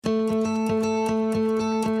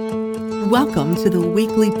Welcome to the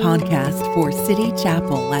weekly podcast for City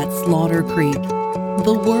Chapel at Slaughter Creek,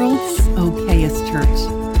 the world's okayest church,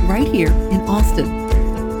 right here in Austin.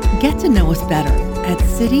 Get to know us better at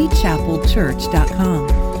citychapelchurch.com.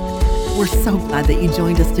 We're so glad that you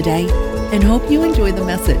joined us today and hope you enjoy the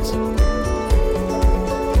message.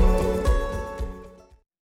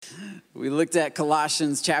 We looked at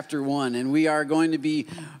Colossians chapter 1, and we are going to be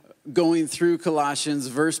going through Colossians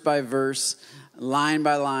verse by verse, line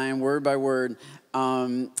by line, word by word.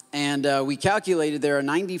 We calculated there are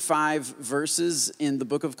 95 verses in the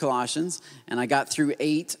book of Colossians, and I got through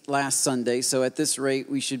 8 last Sunday. So at this rate,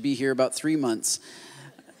 we should be here about 3 months.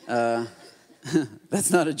 That's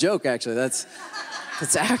not a joke, actually. That's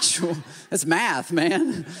math,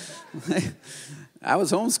 man. I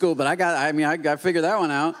was homeschooled, but I figured that one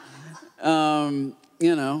out.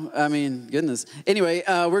 Goodness. Anyway,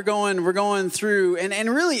 we're going through, and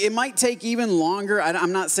really, it might take even longer.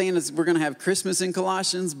 I'm not saying we're going to have Christmas in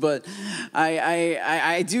Colossians, but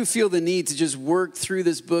I do feel the need to just work through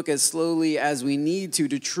this book as slowly as we need to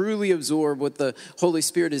truly absorb what the Holy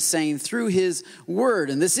Spirit is saying through His Word.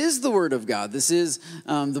 And this is the Word of God. This is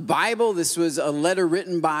the Bible. This was a letter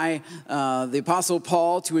written by the Apostle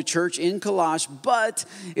Paul to a church in Colossae, but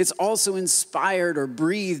it's also inspired or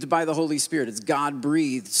breathed by the Holy Spirit. It's God-breathed.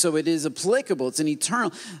 So it is applicable. It's an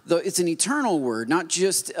eternal word, not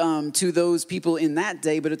just to those people in that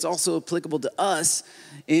day, but it's also applicable to us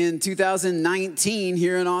in 2019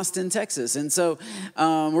 here in Austin, Texas. And so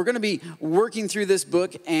we're going to be working through this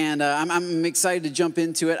book, and I'm excited to jump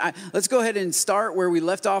into it. Let's go ahead and start where we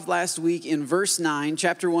left off last week in verse 9.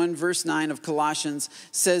 Chapter 1, verse 9 of Colossians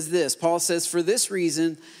says this. Paul says, "For this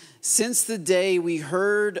reason, since the day we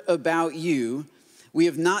heard about you, we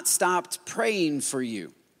have not stopped praying for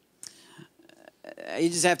you." You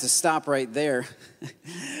just have to stop right there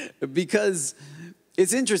because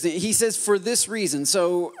it's interesting. He says, "For this reason."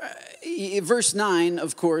 So verse 9,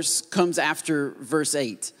 of course, comes after verse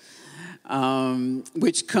 8,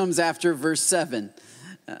 which comes after verse 7,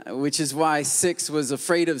 which is why 6 was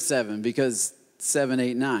afraid of 7, because 7,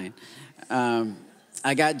 8, 9.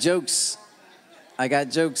 I got jokes. I'll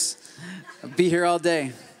be here all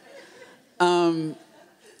day.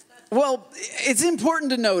 Well, it's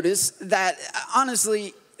important to notice that,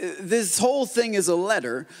 honestly, this whole thing is a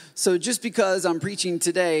letter. So just because I'm preaching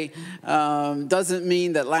today doesn't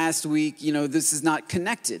mean that last week, this is not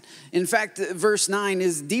connected. In fact, verse 9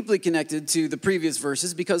 is deeply connected to the previous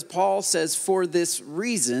verses because Paul says, "For this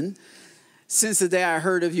reason, since the day I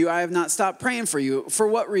heard of you, I have not stopped praying for you." For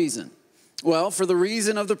what reason? Well, for the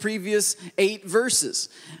reason of the previous 8 verses.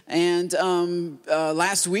 And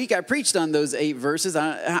last week, I preached on those 8 verses.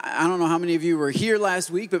 I don't know how many of you were here last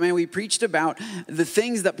week, but man, we preached about the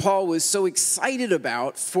things that Paul was so excited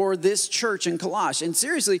about for this church in Colossae. And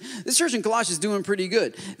seriously, this church in Colossae is doing pretty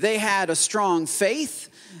good. They had a strong faith.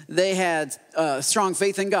 They had strong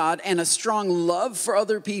faith in God and a strong love for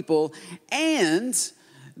other people, and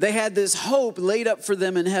they had this hope laid up for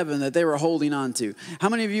them in heaven that they were holding on to. How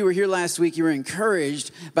many of you were here last week? You were encouraged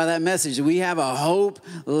by that message. We have a hope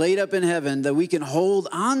laid up in heaven that we can hold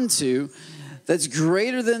on to that's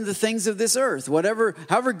greater than the things of this earth.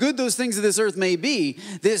 However good those things of this earth may be,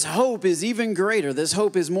 this hope is even greater. This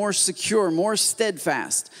hope is more secure, more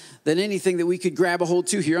steadfast than anything that we could grab a hold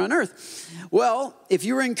to here on earth. Well, if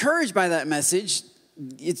you were encouraged by that message,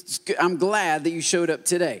 I'm glad that you showed up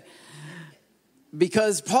today.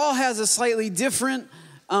 Because Paul has a slightly different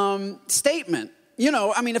statement.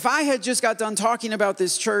 If I had just got done talking about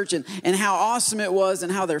this church and how awesome it was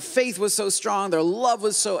and how their faith was so strong, their love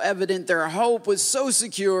was so evident, their hope was so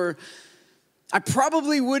secure, I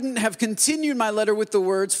probably wouldn't have continued my letter with the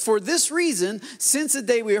words, "For this reason, since the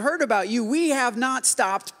day we heard about you, we have not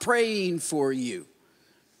stopped praying for you."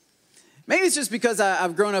 Maybe it's just because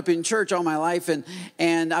I've grown up in church all my life and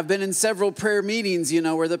I've been in several prayer meetings,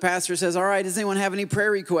 where the pastor says, "All right, does anyone have any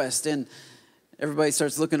prayer requests?" And everybody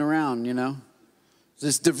starts looking around,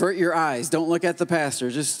 Just divert your eyes. Don't look at the pastor.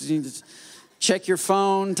 Just check your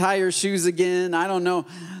phone, tie your shoes again. I don't know.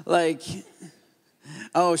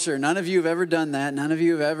 Oh, sure. None of you have ever done that. None of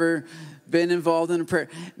you have ever been involved in a prayer.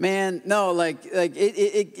 Man, no,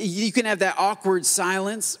 you can have that awkward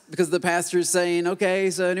silence because the pastor is saying, "Okay,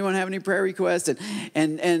 so anyone have any prayer requests?"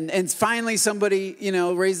 And finally somebody,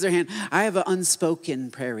 raises their hand. "I have an unspoken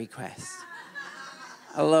prayer request."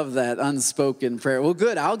 I love that, unspoken prayer. Well,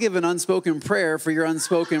 good. I'll give an unspoken prayer for your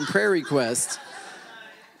unspoken prayer request.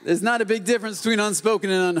 There's not a big difference between unspoken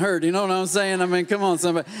and unheard. You know what I'm saying? I mean, come on,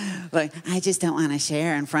 somebody. Like, I just don't want to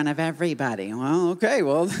share in front of everybody. Well, okay.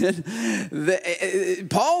 Well,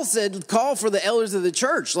 Paul said, call for the elders of the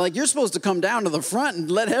church. Like, you're supposed to come down to the front and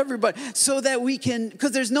let everybody, so that we can,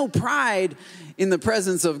 because there's no pride in the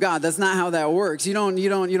presence of God. That's not how that works. You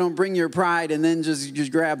don't bring your pride and then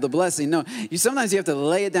just grab the blessing. No, sometimes you have to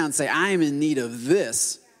lay it down and say, I am in need of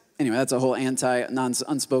this. Anyway, that's a whole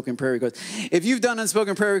unspoken prayer request. If you've done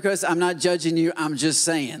unspoken prayer requests, I'm not judging you. I'm just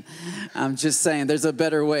saying. There's a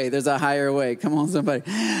better way. There's a higher way. Come on, somebody.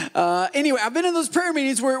 Anyway, I've been in those prayer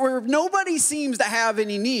meetings where nobody seems to have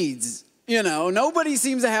any needs. You know, nobody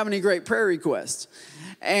seems to have any great prayer requests.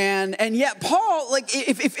 And yet Paul, like,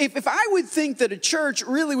 if I would think that a church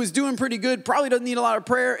really was doing pretty good, probably doesn't need a lot of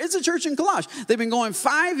prayer, it's a church in Colossae. They've been going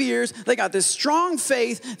 5 years. They got this strong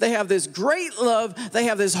faith. They have this great love. They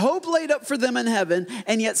have this hope laid up for them in heaven.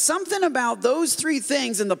 And yet something about those three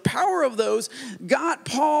things and the power of those got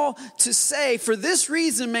Paul to say, for this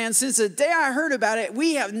reason, man, since the day I heard about it,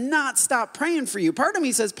 we have not stopped praying for you. Part of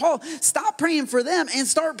me says, Paul, stop praying for them and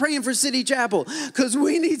start praying for City Chapel, because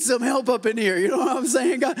we need some help up in here. You know what I'm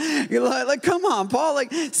saying? God, you're like, come on, Paul,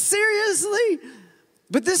 like, seriously?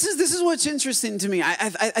 But this is what's interesting to me. I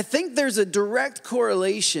think there's a direct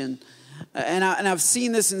correlation, and I've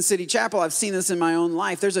seen this in City Chapel. I've seen this in my own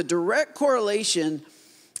life. There's a direct correlation.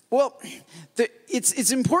 Well,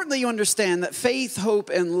 it's important that you understand that faith, hope,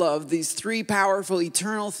 and love, these three powerful,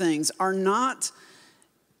 eternal things, are not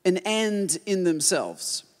an end in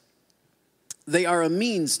themselves. They are a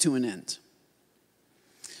means to an end.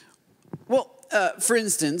 Well, for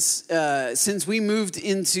instance, since we moved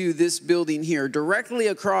into this building here, directly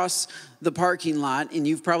across the parking lot, and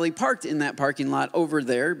you've probably parked in that parking lot over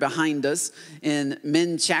there behind us in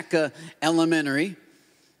Menchaca Elementary.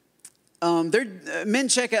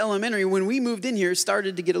 Menchaca Elementary, when we moved in here,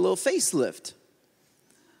 started to get a little facelift.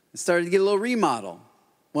 It started to get a little remodel.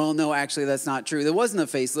 Well, no, actually, that's not true. There wasn't a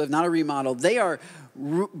facelift, not a remodel. They are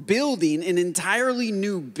building an entirely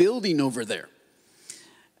new building over there.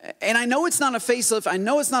 And I know it's not a facelift. I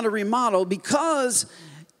know it's not a remodel because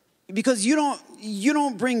you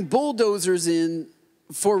don't bring bulldozers in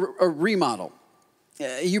for a remodel.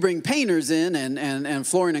 You bring painters in and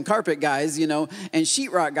flooring and carpet guys, you know, and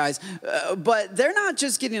sheetrock guys. But they're not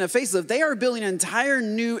just getting a facelift. They are building an entire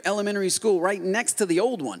new elementary school right next to the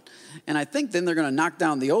old one. And I think then they're going to knock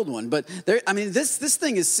down the old one. But this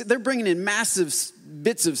thing is, they're bringing in massive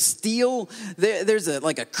bits of steel. There's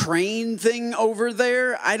a crane thing over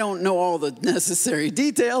there. I don't know all the necessary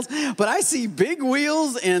details, but I see big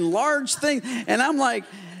wheels and large things. And I'm like,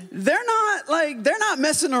 they're not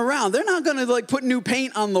messing around. They're not going to put new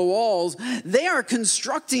paint on the walls. They are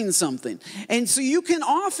constructing something. And so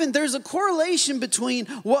there's a correlation between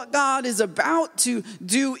what God is about to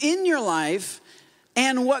do in your life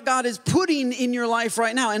and what God is putting in your life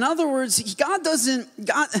right now. In other words,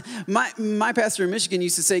 my pastor in Michigan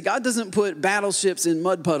used to say, God doesn't put battleships in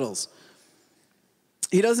mud puddles.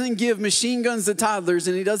 He doesn't give machine guns to toddlers,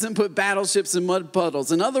 and he doesn't put battleships in mud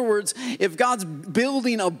puddles. In other words, if God's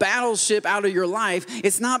building a battleship out of your life,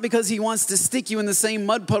 it's not because he wants to stick you in the same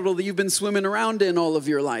mud puddle that you've been swimming around in all of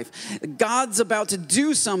your life. God's about to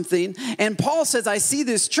do something, and Paul says, I see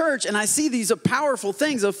this church, and I see these powerful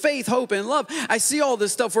things of faith, hope, and love. I see all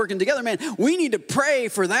this stuff working together. Man, we need to pray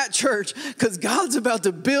for that church, because God's about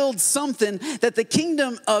to build something that the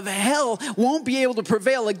kingdom of hell won't be able to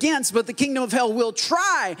prevail against, but the kingdom of hell will try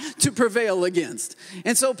to prevail against.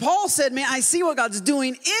 And so Paul said, man, I see what God's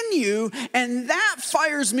doing in you, and that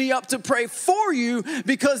fires me up to pray for you,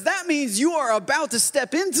 because that means you are about to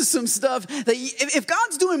step into some stuff that if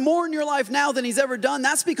God's doing more in your life now than he's ever done,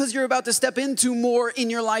 that's because you're about to step into more in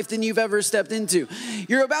your life than you've ever stepped into.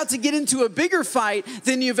 You're about to get into a bigger fight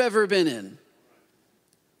than you've ever been in.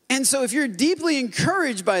 And so if you're deeply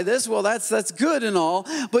encouraged by this, well, that's good and all,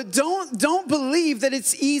 but don't believe that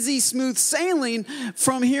it's easy, smooth sailing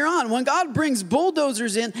from here on. When God brings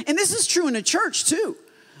bulldozers in, and this is true in a church too.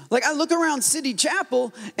 Like, I look around City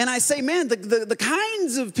Chapel and I say, man, the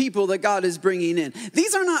kinds of people that God is bringing in,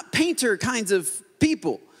 these are not painter kinds of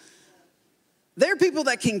people. They're people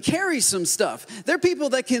that can carry some stuff. They're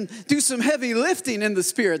people that can do some heavy lifting in the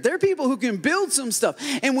spirit. They're people who can build some stuff.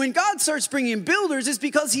 And when God starts bringing builders, it's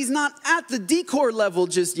because he's not at the decor level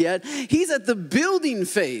just yet. He's at the building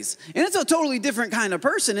phase. And it's a totally different kind of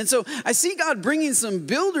person. And so I see God bringing some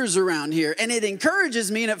builders around here, and it encourages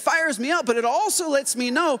me and it fires me up, but it also lets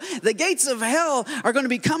me know the gates of hell are going to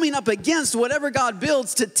be coming up against whatever God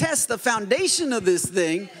builds to test the foundation of this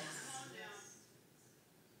thing.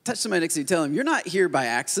 Touch somebody next to you, tell them, you're not here by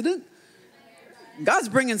accident. God's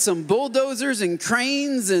bringing some bulldozers and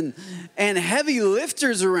cranes and heavy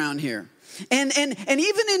lifters around here. And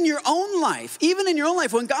even in your own life,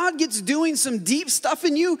 when God gets doing some deep stuff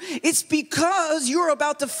in you, it's because you're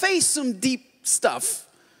about to face some deep stuff.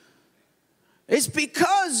 It's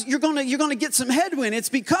because you're gonna get some headwind. It's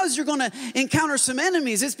because you're gonna encounter some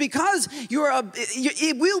enemies. It's because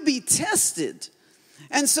it will be tested.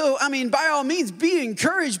 And so, I mean, by all means, be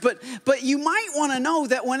encouraged. But you might want to know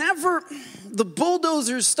that whenever the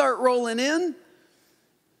bulldozers start rolling in,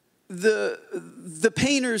 the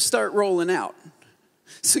painters start rolling out.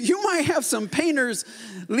 So you might have some painters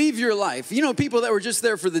leave your life. You know, people that were just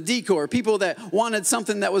there for the decor, people that wanted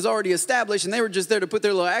something that was already established and they were just there to put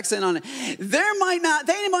their little accent on it. They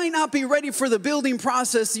might not be ready for the building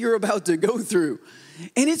process you're about to go through.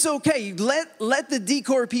 And it's okay. Let the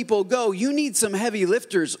decor people go. You need some heavy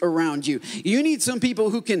lifters around you. You need some people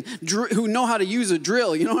who know how to use a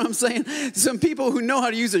drill. You know what I'm saying? Some people who know how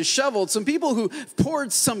to use a shovel. Some people who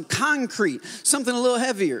poured some concrete, something a little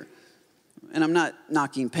heavier. And I'm not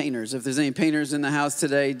knocking painters. If there's any painters in the house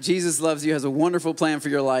today, Jesus loves you, has a wonderful plan for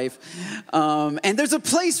your life. And there's a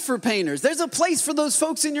place for painters. There's a place for those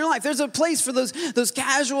folks in your life. There's a place for those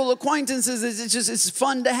casual acquaintances. It's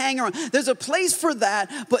fun to hang around. There's a place for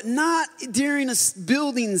that, but not during a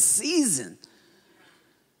building season.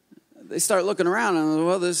 They start looking around and,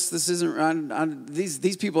 well, this isn't,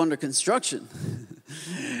 these people under construction.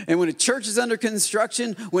 And when a church is under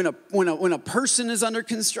construction, when a person is under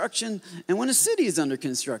construction, and when a city is under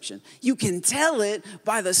construction, you can tell it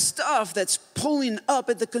by the stuff that's pulling up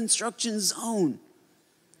at the construction zone.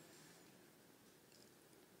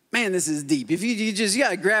 Man, this is deep. If you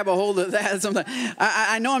got to grab a hold of that sometime.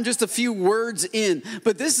 I know I'm just a few words in,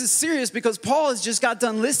 but this is serious because Paul has just got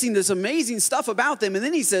done listing this amazing stuff about them. And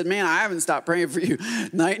then he said, man, I haven't stopped praying for you.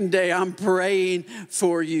 Night and day, I'm praying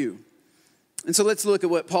for you. And so let's look at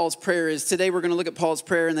what Paul's prayer is. Today we're going to look at Paul's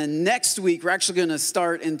prayer, and then next week we're actually going to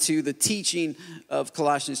start into the teaching of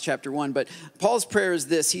Colossians chapter 1. But Paul's prayer is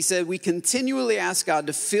this. He said, we continually ask God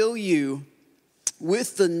to fill you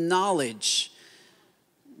with the knowledge.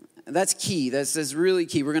 That's key. That's really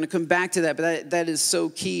key. We're going to come back to that, but that is so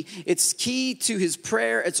key. It's key to his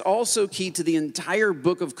prayer. It's also key to the entire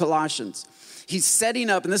book of Colossians. He's setting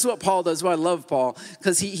up, and this is what Paul does, why I love Paul,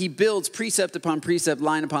 because he builds precept upon precept,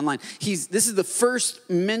 line upon line. This is the first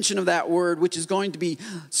mention of that word, which is going to be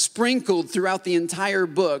sprinkled throughout the entire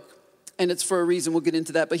book, and it's for a reason. We'll get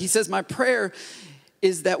into that. But he says, my prayer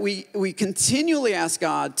is that we continually ask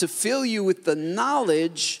God to fill you with the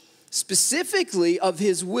knowledge, specifically of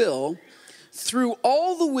his will, through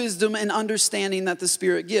all the wisdom and understanding that the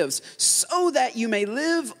Spirit gives, so that you may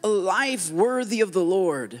live a life worthy of the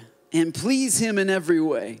Lord and please him in every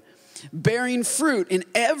way, bearing fruit in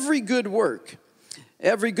every good work.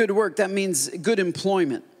 Every good work, that means good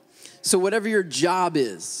employment. So whatever your job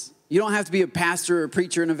is, you don't have to be a pastor or a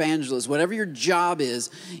preacher, an evangelist. Whatever your job is,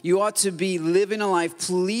 you ought to be living a life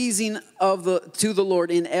pleasing to the Lord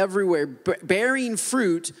in every way, bearing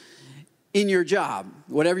fruit in your job.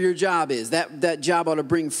 Whatever your job is, that job ought to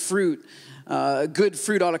bring fruit. Good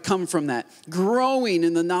fruit ought to come from that. Growing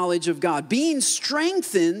in the knowledge of God. Being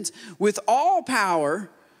strengthened with all power,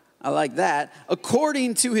 I like that,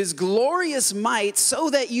 according to his glorious might, so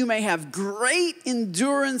that you may have great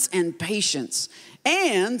endurance and patience.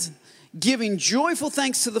 And giving joyful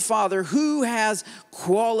thanks to the Father who has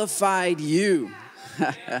qualified you.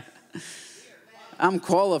 I'm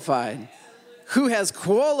qualified. Who has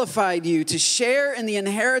qualified you to share in the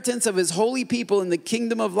inheritance of his holy people in the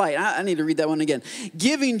kingdom of light. I need to read that one again.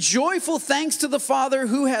 Giving joyful thanks to the Father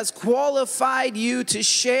who has qualified you to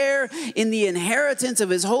share in the inheritance of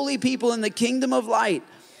his holy people in the kingdom of light.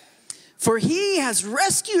 For he has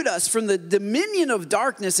rescued us from the dominion of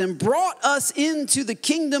darkness and brought us into the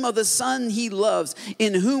kingdom of the Son he loves,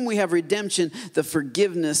 in whom we have redemption, the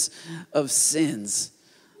forgiveness of sins.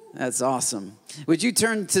 That's awesome. Would you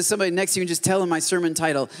turn to somebody next to you and just tell them my sermon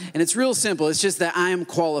title? And it's real simple. It's just that I am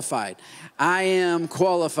qualified. I am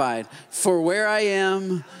qualified for where I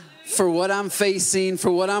am, for what I'm facing,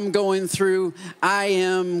 for what I'm going through. I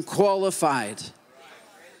am qualified.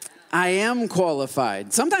 I am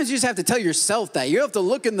qualified. Sometimes you just have to tell yourself that. You have to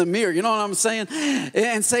look in the mirror, you know what I'm saying?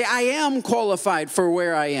 And say, I am qualified for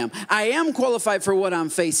where I am. I am qualified for what I'm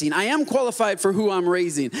facing. I am qualified for who I'm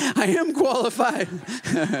raising. I am qualified.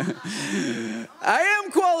 I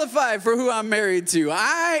am qualified for who I'm married to.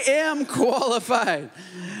 I am qualified.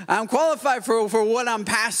 I'm qualified for what I'm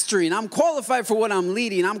pastoring. I'm qualified for what I'm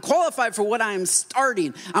leading. I'm qualified for what I'm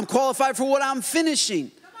starting. I'm qualified for what I'm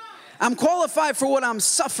finishing. I'm qualified for what I'm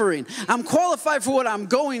suffering. I'm qualified for what I'm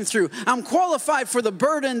going through. I'm qualified for the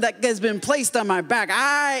burden that has been placed on my back.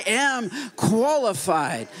 I am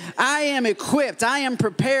qualified. I am equipped. I am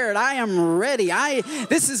prepared. I am ready.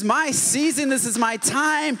 This is my season. This is my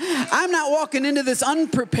time. I'm not walking into this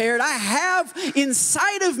unprepared. I have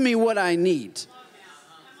inside of me what I need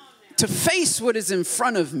to face what is in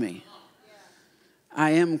front of me.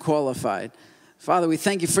 I am qualified. Father, we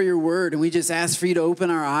thank you for your word, and we just ask for you to open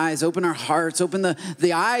our eyes, open our hearts, open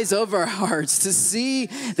the eyes of our hearts to see,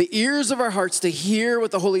 the ears of our hearts to hear what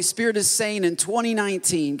the Holy Spirit is saying in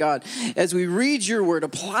 2019, God. As we read your word,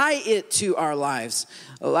 apply it to our lives.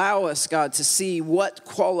 Allow us, God, to see what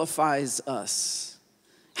qualifies us,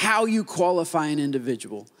 how you qualify an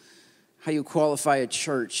individual, how you qualify a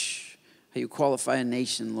church, how you qualify a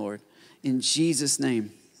nation, Lord. In Jesus'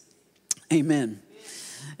 name, amen.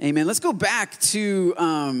 Amen. Let's go back to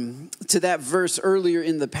that verse earlier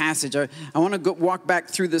in the passage. I want to walk back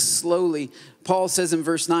through this slowly. Paul says in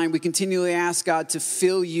verse 9, we continually ask God to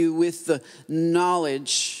fill you with the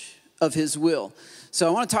knowledge of his will. So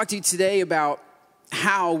I want to talk to you today about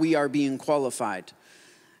how we are being qualified,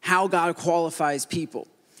 how God qualifies people.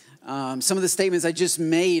 Some of the statements I just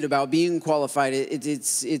made about being qualified,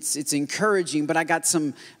 it's encouraging, but I got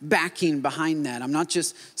some backing behind that. I'm not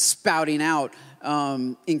just spouting out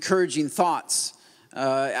encouraging thoughts.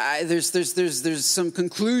 There's some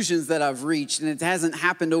conclusions that I've reached, and it hasn't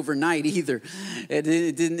happened overnight either. It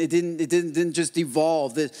didn't just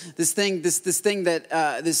evolve. This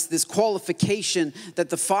qualification that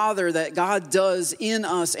the Father, that God does in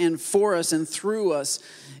us and for us and through us.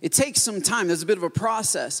 It takes some time. There's a bit of a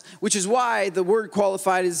process, which is why the word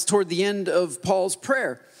qualified is toward the end of Paul's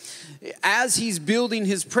prayer. As he's building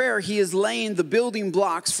his prayer, he is laying the building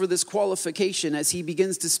blocks for this qualification as he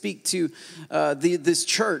begins to speak to this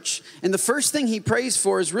church. And the first thing he prays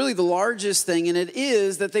for is really the largest thing, and it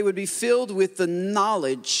is that they would be filled with the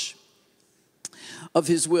knowledge of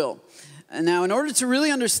his will. And now, in order to really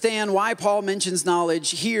understand why Paul mentions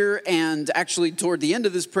knowledge here and actually toward the end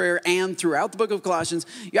of this prayer and throughout the book of Colossians,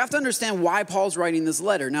 you have to understand why Paul's writing this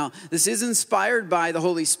letter. Now, this is inspired by the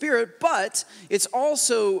Holy Spirit, but it's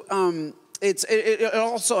also it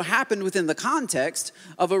also happened within the context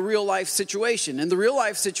of a real life situation. And the real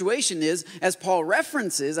life situation is, as Paul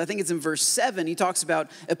references, I think it's in verse 7, he talks about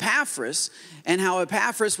Epaphras and how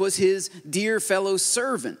Epaphras was his dear fellow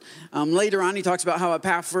servant. Later on, he talks about how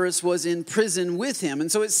Epaphras was in prison with him.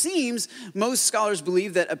 And so it seems most scholars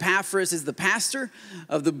believe that Epaphras is the pastor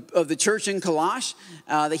of the church in Colossae,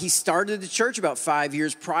 that he started the church about 5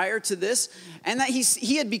 years prior to this, and that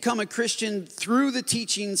he had become a Christian through the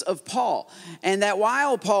teachings of Paul. And that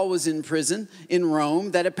while Paul was in prison in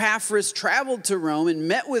Rome, that Epaphras traveled to Rome and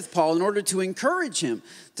met with Paul in order to encourage him,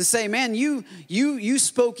 to say, man, you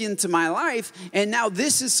spoke into my life, and now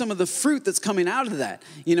this is some of the fruit that's coming out of that.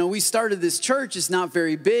 You know, we started this church, it's not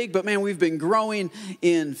very big, but man, we've been growing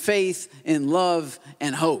in faith, in love,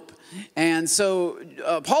 and hope. And so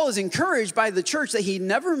Paul is encouraged by the church that he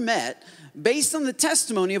never met based on the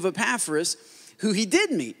testimony of Epaphras, who he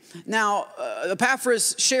did meet. Now,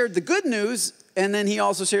 Epaphras shared the good news, and then he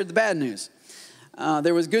also shared the bad news.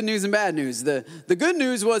 There was good news and bad news. The good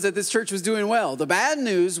news was that this church was doing well. The bad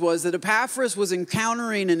news was that Epaphras was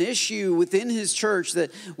encountering an issue within his church that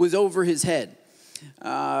was over his head.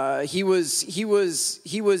 He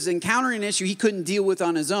was encountering an issue he couldn't deal with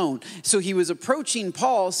on his own. So he was approaching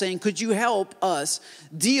Paul saying, could you help us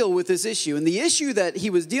deal with this issue? And the issue that he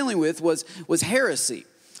was dealing with was heresy,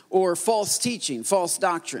 or false teaching, false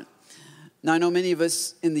doctrine. Now, I know many of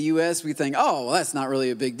us in the U.S., we think, oh, well, that's not really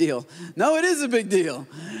a big deal. No, it is a big deal.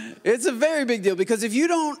 It's a very big deal, because if you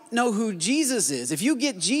don't know who Jesus is, if you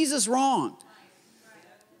get Jesus wrong,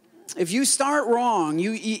 if you start wrong,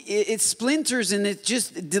 it splinters and it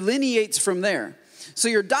just delineates from there. So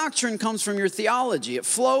your doctrine comes from your theology. It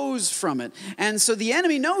flows from it. And so the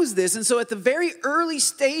enemy knows this. And so at the very early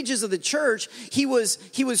stages of the church, he was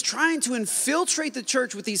trying to infiltrate the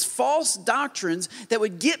church with these false doctrines that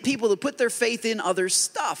would get people to put their faith in other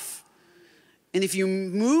stuff. And if you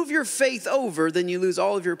move your faith over, then you lose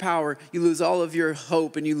all of your power, you lose all of your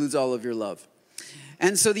hope, and you lose all of your love.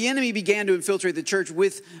 And so the enemy began to infiltrate the church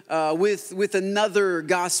with another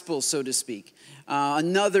gospel, so to speak.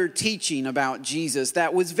 Another teaching about Jesus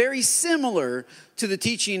that was very similar to the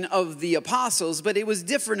teaching of the apostles, but it was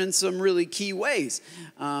different in some really key ways.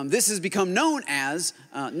 This has become known as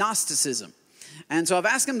Gnosticism. And so I've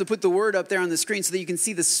asked him to put the word up there on the screen so that you can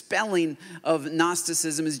see the spelling of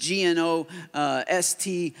Gnosticism is Gnosticism.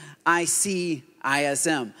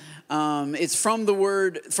 It's from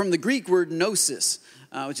the Greek word gnosis,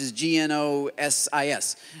 which is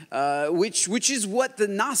Gnosis, which is what the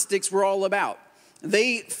Gnostics were all about.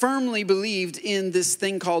 They firmly believed in this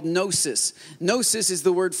thing called gnosis. Gnosis is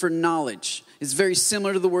the word for knowledge. It's very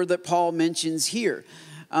similar to the word that Paul mentions here.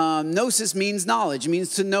 Gnosis means knowledge, it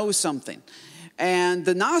means to know something. And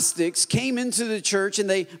the Gnostics came into the church and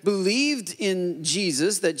they believed in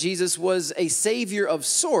Jesus, that Jesus was a savior of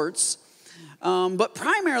sorts, but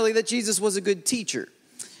primarily that Jesus was a good teacher.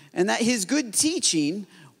 And that his good teaching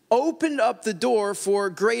opened up the door for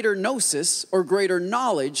greater gnosis or greater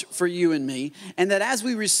knowledge for you and me. And that as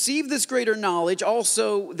we receive this greater knowledge,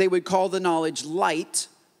 also they would call the knowledge light,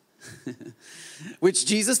 which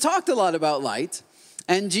Jesus talked a lot about light.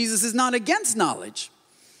 And Jesus is not against knowledge.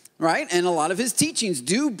 Right? And a lot of his teachings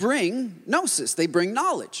do bring gnosis. They bring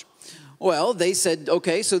knowledge. Well, they said,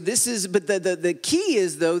 okay, so this is, but the key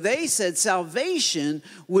is, though, they said salvation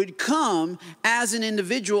would come as an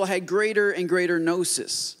individual had greater and greater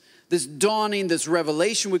gnosis. This dawning, this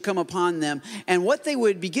revelation would come upon them. And what they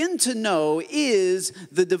would begin to know is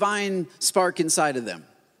the divine spark inside of them.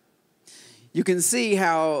 You can see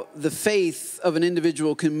how the faith of an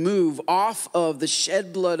individual can move off of the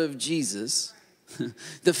shed blood of Jesus,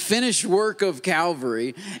 the finished work of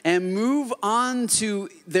Calvary, and move on to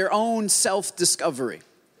their own self-discovery.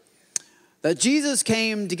 That Jesus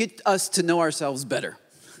came to get us to know ourselves better.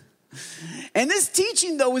 And this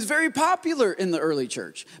teaching, though, was very popular in the early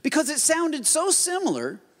church because it sounded so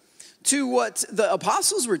similar to what the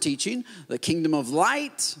apostles were teaching, the kingdom of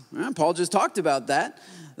light. Paul just talked about that.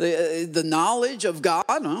 The knowledge of God.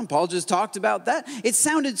 Paul just talked about that. It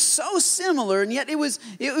sounded so similar, and yet it was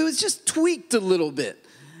just tweaked a little bit.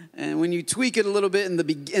 And when you tweak it a little bit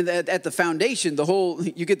at the foundation,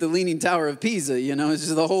 you get the Leaning Tower of Pisa. It's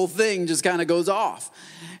just the whole thing just kind of goes off.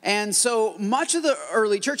 And so much of the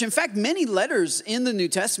early church, in fact, many letters in the New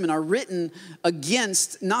Testament are written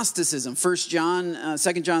against Gnosticism. 1 John,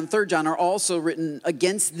 2 John, 3 John are also written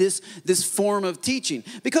against this form of teaching.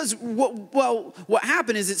 Because what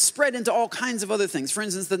happened is it spread into all kinds of other things. For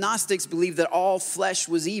instance, the Gnostics believed that all flesh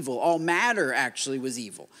was evil. All matter actually was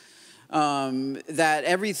evil. That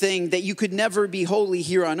everything, that you could never be holy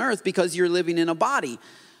here on earth because you're living in a body.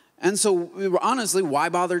 And so, honestly, why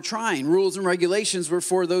bother trying? Rules and regulations were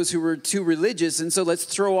for those who were too religious, and so let's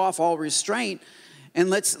throw off all restraint,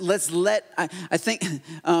 and let's let. I think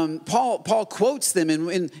Paul quotes them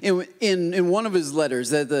in one of his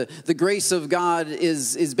letters that the grace of God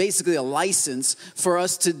is basically a license for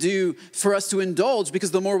us to indulge,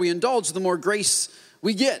 because the more we indulge, the more grace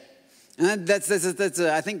we get. And that's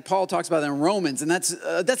I think Paul talks about that in Romans, and that's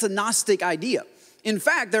a Gnostic idea. In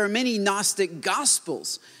fact, there are many Gnostic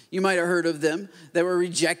gospels. You might have heard of them that were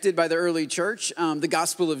rejected by the early church. The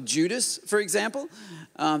Gospel of Judas, for example.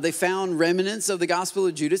 They found remnants of the Gospel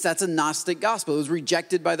of Judas. That's a Gnostic gospel. It was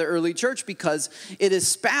rejected by the early church because it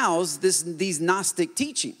espoused these Gnostic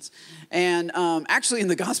teachings. And actually in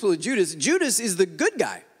the Gospel of Judas, Judas is the good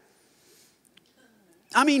guy.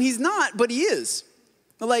 I mean, he's not, but he is.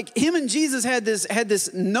 Like him and Jesus had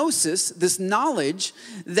this gnosis, this knowledge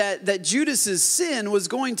that Judas's sin was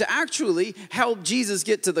going to actually help Jesus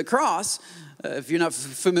get to the cross. If you're not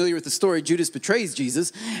familiar with the story, Judas betrays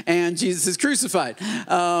Jesus and Jesus is crucified.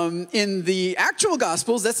 In the actual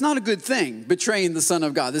Gospels, that's not a good thing, betraying the Son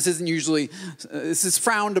of God. This is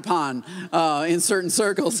frowned upon in certain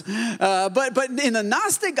circles. But in the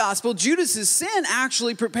Gnostic Gospel, Judas's sin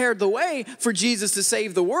actually prepared the way for Jesus to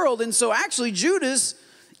save the world. And so actually Judas,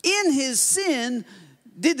 in his sin,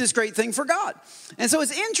 did this great thing for God. And so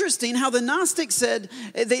it's interesting how the Gnostics said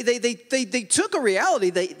they took a reality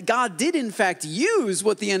that God did in fact use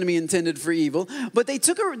what the enemy intended for evil, but they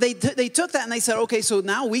took that and they said, okay, so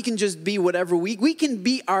now we can just be whatever we can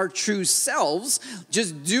be our true selves,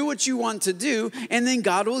 just do what you want to do, and then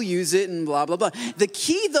God will use it and blah, blah, blah. The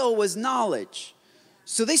key though was knowledge.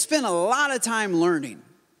 So they spent a lot of time learning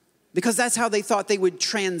because that's how they thought they would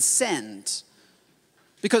transcend.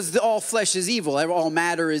 Because all flesh is evil, all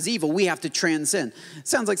matter is evil. We have to transcend.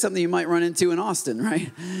 Sounds like something you might run into in Austin,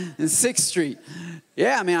 right? In 6th Street.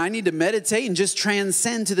 Yeah, I mean, I need to meditate and just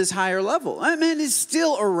transcend to this higher level. I mean, it's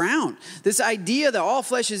still around. This idea that all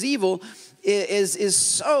flesh is evil is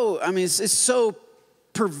so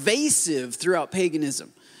pervasive throughout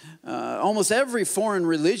paganism. Almost every foreign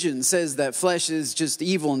religion says that flesh is just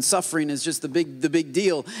evil and suffering is just the big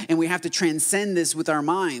deal, and we have to transcend this with our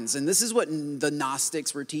minds. And this is what the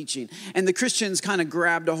Gnostics were teaching, and the Christians kind of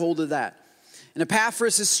grabbed a hold of that. And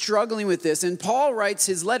Epaphras is struggling with this, and Paul writes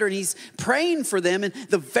his letter, and he's praying for them. And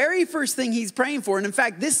the very first thing he's praying for, and in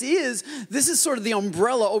fact, this is sort of the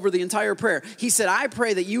umbrella over the entire prayer. He said, "I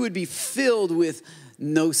pray that you would be filled with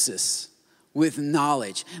gnosis." with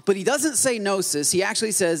knowledge. But he doesn't say gnosis. He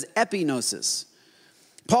actually says epignosis.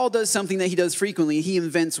 Paul does something that he does frequently. He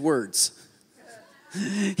invents words.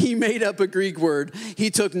 He made up a Greek word. He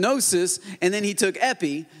took gnosis and then he took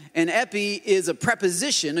epi. And epi is a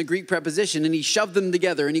preposition, a Greek preposition, and he shoved them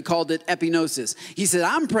together and he called it epignosis. He said,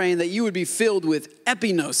 I'm praying that you would be filled with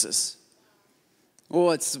epignosis. Well,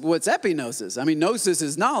 what's epignosis? I mean, gnosis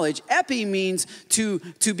is knowledge. Epi means to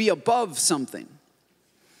be above something.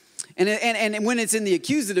 And when it's in the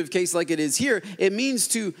accusative case like it is here, it means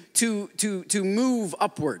to move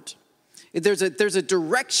upward. There's a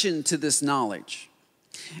direction to this knowledge.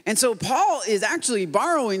 And so Paul is actually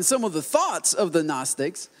borrowing some of the thoughts of the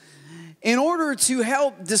Gnostics in order to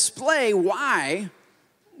help display why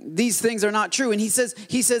these things are not true. And he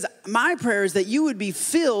says, my prayer is that you would be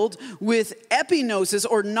filled with epignosis,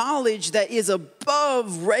 or knowledge that is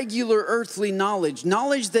above regular earthly knowledge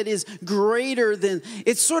that is greater than,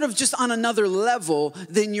 it's sort of just on another level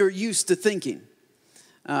than you're used to thinking.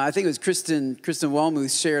 I think it was Kristen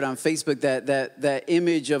Walmuth shared on Facebook that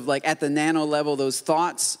image of, like, at the nano level, those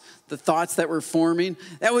thoughts, the thoughts that were forming.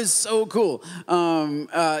 That was so cool.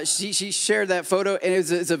 She shared that photo, and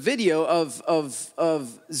it's a video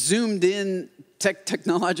of zoomed in,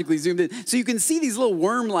 technologically zoomed in. So you can see these little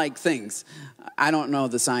worm-like things. I don't know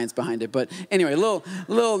the science behind it, but anyway,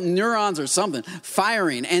 little neurons or something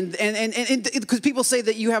firing, and because people say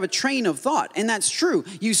that you have a train of thought, and that's true.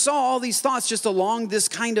 You saw all these thoughts just along this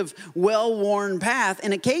kind of well-worn path,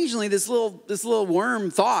 and occasionally this little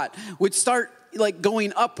worm thought would start like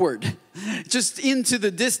going upward, just into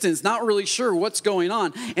the distance, not really sure what's going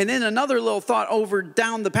on. And then another little thought over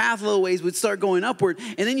down the path a little ways would start going upward,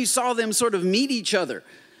 and then you saw them sort of meet each other.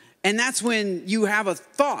 And that's when you have a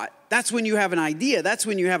thought. That's when you have an idea. That's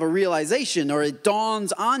when you have a realization, or it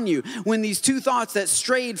dawns on you. When these two thoughts that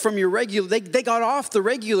strayed from your regular, they got off the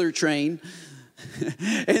regular train,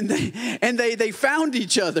 and they found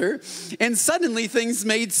each other, and suddenly things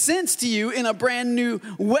made sense to you in a brand new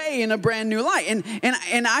way, in a brand new light.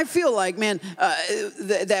 And I feel like, man,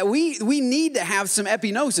 that we need to have some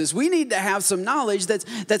epignosis. We need to have some knowledge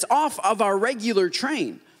that's off of our regular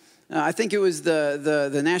train. I think it was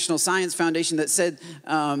the National Science Foundation that said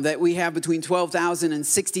that we have between 12,000 and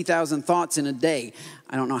 60,000 thoughts in a day.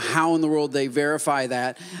 I don't know how in the world they verify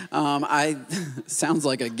that. Sounds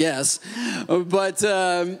like a guess, but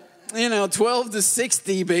 12 to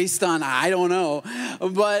 60 based on, I don't know,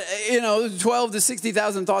 but 12 to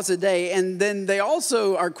 60,000 thoughts a day. And then they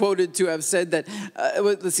also are quoted to have said that,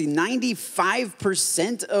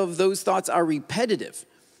 95% of those thoughts are repetitive.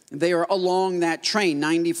 They are along that train,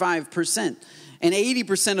 95%. And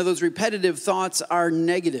 80% of those repetitive thoughts are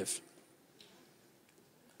negative.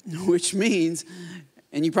 Which means,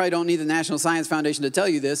 and you probably don't need the National Science Foundation to tell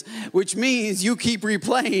you this, which means you keep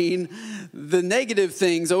replaying the negative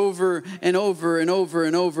things over and over and over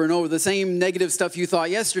and over and over. The same negative stuff you thought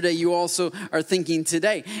yesterday, you also are thinking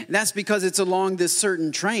today. And that's because it's along this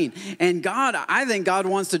certain train. And I think God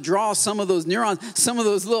wants to draw some of those neurons, some of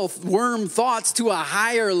those little worm thoughts to a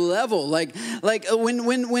higher level. Like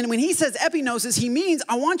when he says epignosis, he means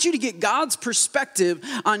I want you to get God's perspective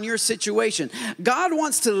on your situation. God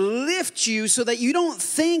wants to lift you so that you don't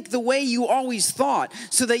think the way you always thought,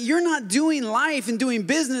 so that you're not doing life and doing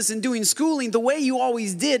business and doing schooling the way you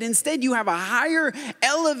always did. Instead, you have a higher,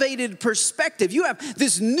 elevated perspective. You have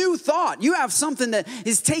this new thought. You have something that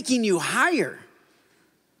is taking you higher.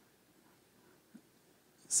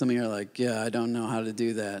 Some of you are like, yeah, I don't know how to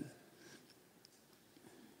do that.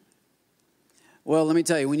 Well, let me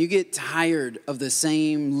tell you, when you get tired of the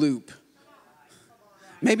same loop,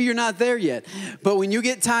 maybe you're not there yet, but when you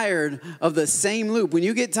get tired of the same loop, when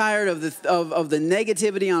you get tired of the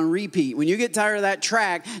negativity on repeat, when you get tired of that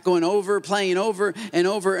track going over, playing over and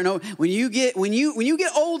over and over, when you get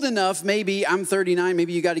old enough, maybe I'm 39,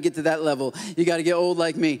 maybe you got to get to that level. You got to get old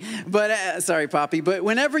like me. But sorry, Poppy. But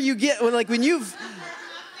whenever you get when you've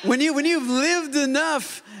lived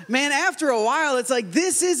enough, man, after a while, it's like,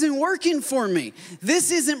 this isn't working for me.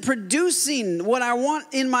 This isn't producing what I want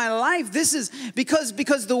in my life. This is because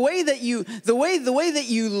the way that you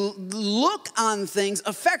look on things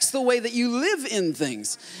affects the way that you live in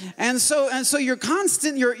things. And so your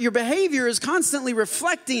behavior is constantly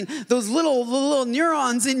reflecting those little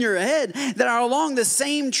neurons in your head that are along the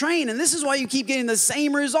same train. And this is why you keep getting the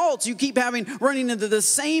same results. You keep running into the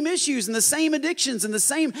same issues and the same addictions and the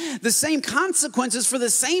same consequences for the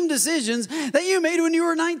same decisions that you made when you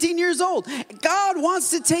were 19 years old. God wants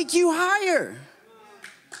to take you higher.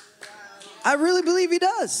 I really believe he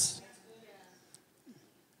does.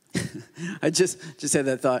 I just had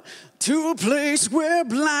that thought. To a place where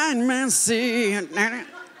blind men see.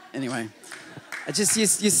 Anyway, You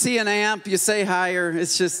see an amp, you say higher.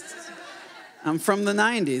 It's just, I'm from the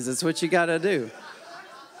 90s. That's what you got to do.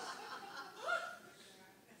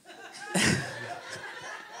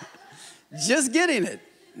 Just getting it.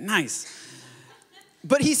 Nice.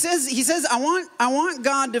 But he says, I want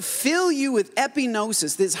God to fill you with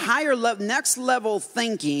epinosis, this higher level, next level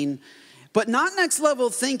thinking, but not next level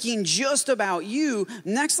thinking just about you,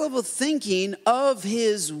 next level thinking of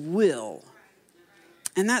his will.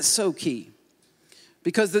 And that's so key.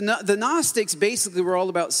 Because the Gnostics basically were all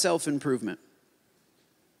about self-improvement.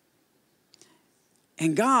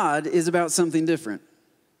 And God is about something different.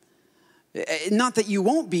 Not that you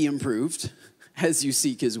won't be improved as you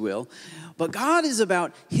seek his will, but God is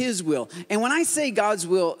about his will. And when I say God's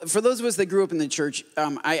will, for those of us that grew up in the church,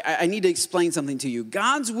 I need to explain something to you.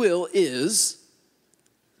 God's will is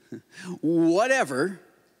whatever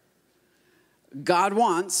God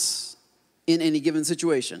wants in any given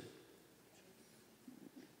situation.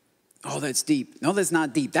 Oh, that's deep. No, that's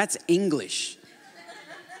not deep. That's English.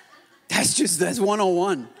 That's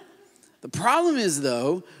 101. The problem is,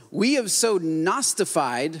 though, we have so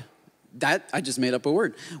Gnostified, that I just made up a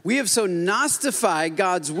word. We have so Gnostified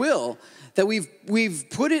God's will that we've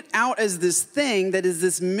put it out as this thing that is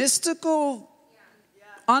this mystical,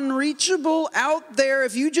 unreachable, out there.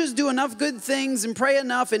 If you just do enough good things and pray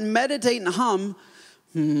enough and meditate and hum,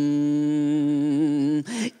 you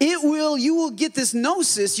will get this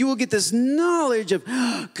gnosis, you will get this knowledge of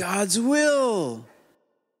God's will.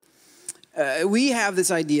 We have this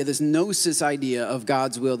idea, this gnosis idea of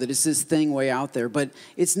God's will, that it's this thing way out there, but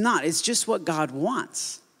it's not. It's just what God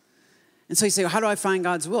wants. And so you say, well, how do I find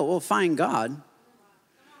God's will? Well, find God.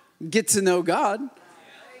 Get to know God.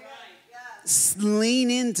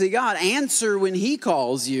 Lean into God. Answer when he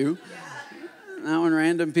calls you. Not when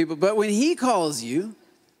random people, but when he calls you,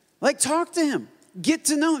 like talk to him. Get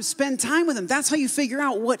to know him. Spend time with him. That's how you figure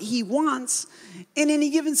out what he wants in any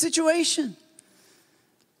given situation.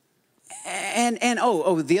 And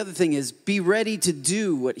the other thing is be ready to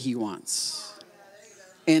do what he wants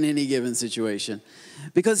in any given situation.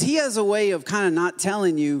 Because he has a way of kind of not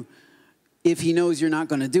telling you if he knows you're not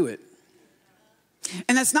going to do it.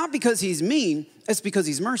 And that's not because he's mean, it's because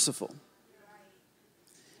he's merciful.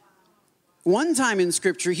 One time in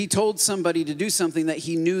scripture, he told somebody to do something that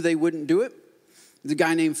he knew they wouldn't do it. The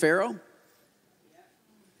guy named Pharaoh.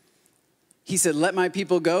 He said, let my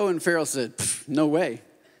people go. And Pharaoh said, no way.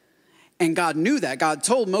 And God knew that. God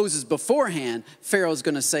told Moses beforehand, Pharaoh's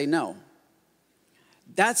going to say no.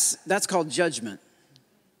 That's called judgment.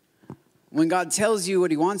 When God tells you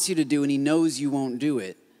what he wants you to do and he knows you won't do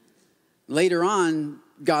it. Later on,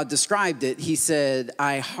 God described it. He said,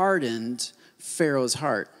 I hardened Pharaoh's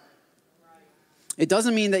heart. It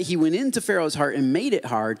doesn't mean that he went into Pharaoh's heart and made it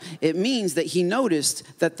hard. It means that he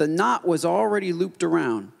noticed that the knot was already looped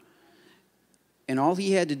around. And all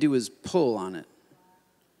he had to do was pull on it.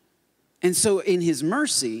 And so in his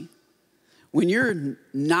mercy, when you're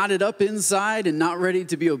knotted up inside and not ready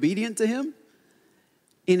to be obedient to him,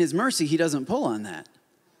 in his mercy, he doesn't pull on that.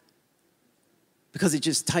 Because it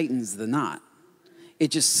just tightens the knot.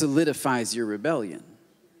 It just solidifies your rebellion.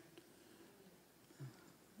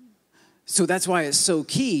 So that's why it's so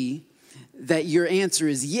key that your answer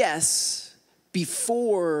is yes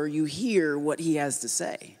before you hear what he has to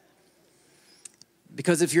say.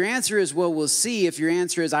 Because if your answer is, well, we'll see. If your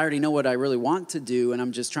answer is, I already know what I really want to do and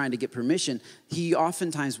I'm just trying to get permission, he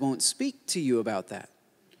oftentimes won't speak to you about that.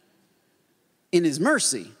 In his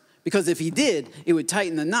mercy. Because if he did, it would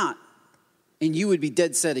tighten the knot and you would be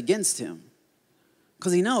dead set against him.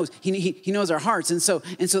 Because he knows. He knows our hearts. And so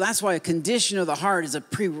that's why a condition of the heart is a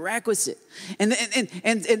prerequisite.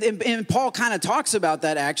 And Paul kind of talks about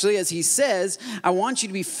that actually as he says, I want you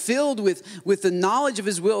to be filled with the knowledge of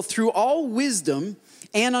his will through all wisdom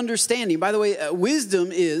and understanding. By the way, wisdom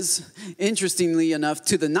is, interestingly enough,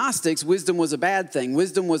 to the Gnostics, wisdom was a bad thing.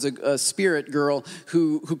 Wisdom was a spirit girl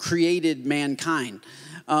who created mankind.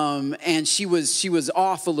 And she was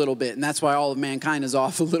off a little bit, and that's why all of mankind is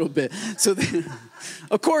off a little bit. So,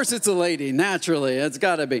 of course, it's a lady. Naturally, it's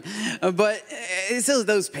got to be. But it's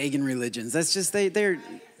those pagan religions. That's just they're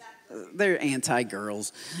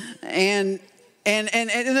anti-girls, and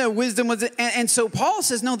wisdom was. And so Paul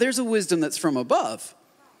says, no, there's a wisdom that's from above.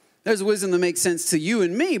 There's wisdom that makes sense to you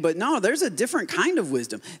and me, but no, there's a different kind of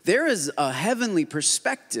wisdom. There is a heavenly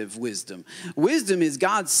perspective wisdom. Wisdom is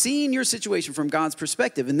God seeing your situation from God's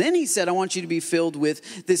perspective. And then he said, I want you to be filled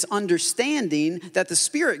with this understanding that the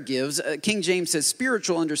Spirit gives. King James says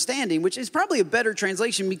spiritual understanding, which is probably a better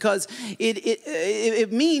translation because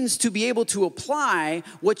it means to be able to apply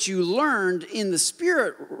what you learned in the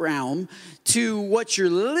spirit realm to what you're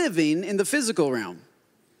living in the physical realm.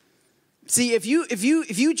 See, if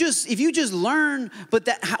you just learn, but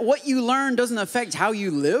what you learn doesn't affect how you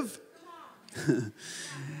live,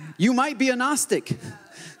 you might be a Gnostic.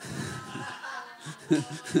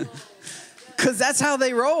 Because that's how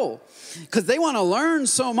they roll. Because they want to learn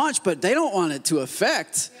so much, but they don't want it to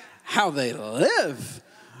affect how they live.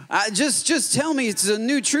 Just tell me it's a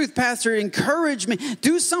new truth, Pastor. Encourage me.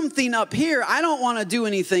 Do something up here. I don't want to do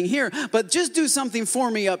anything here, but just do something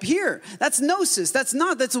for me up here. That's gnosis. That's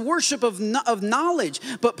a worship of knowledge.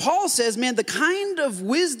 But Paul says, man, the kind of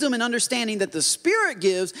wisdom and understanding that the Spirit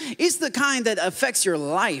gives is the kind that affects your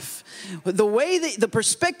life. The way the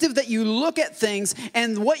perspective that you look at things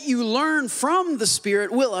and what you learn from the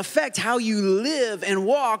Spirit will affect how you live and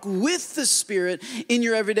walk with the Spirit in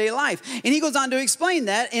your everyday life. And he goes on to explain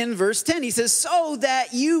that in verse 10. He says, so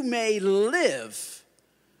that you may live.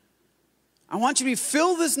 I want you to be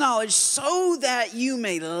filled with this knowledge so that you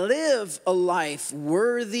may live a life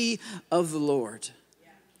worthy of the Lord.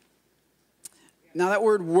 Now, that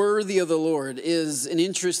word worthy of the Lord is an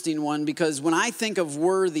interesting one because when I think of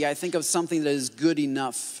worthy, I think of something that is good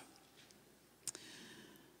enough.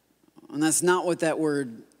 And that's not what that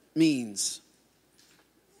word means.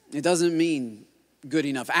 It doesn't mean good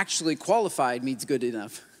enough. Actually, qualified means good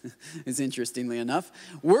enough, is interestingly enough.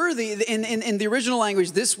 Worthy, in the original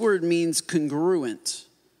language, this word means congruent.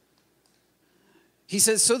 He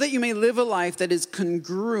says, so that you may live a life that is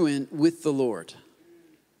congruent with the Lord.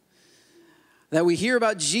 That we hear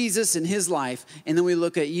about Jesus and his life, and then we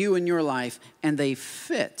look at you and your life, and they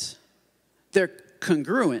fit. They're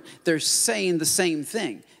congruent. They're saying the same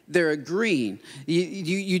thing. They're agreeing.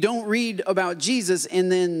 You don't read about Jesus and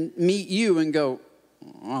then meet you and go,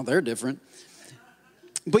 oh, they're different.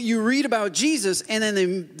 But you read about Jesus, and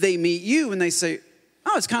then they meet you, and they say,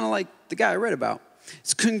 oh, it's kind of like the guy I read about.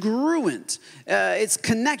 It's congruent. It's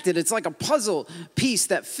connected. It's like a puzzle piece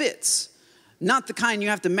that fits. Not the kind you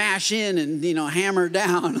have to mash in and, hammer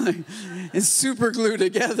down and super glue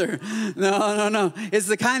together. No. It's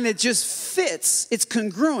the kind that just fits. It's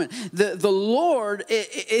congruent. The Lord,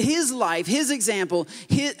 his life, his example,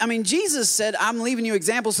 Jesus said, I'm leaving you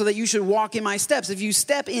examples so that you should walk in my steps. If you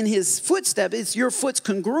step in his footstep, your foot's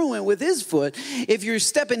congruent with his foot. If you're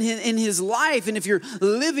stepping in his life and if you're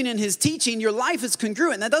living in his teaching, your life is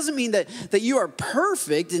congruent. That doesn't mean that you are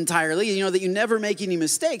perfect entirely, that you never make any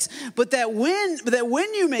mistakes, but that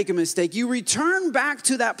when you make a mistake, you return back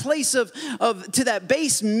to that place to that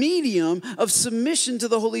base medium of submission to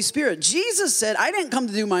the Holy Spirit. Jesus said, I didn't come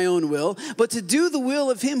to do my own will, but to do the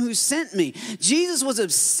will of him who sent me. Jesus was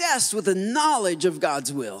obsessed with the knowledge of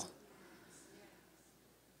God's will.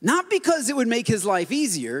 Not because it would make his life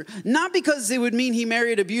easier, not because it would mean he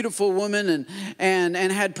married a beautiful woman and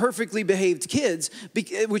had perfectly behaved kids,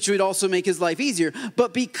 which would also make his life easier,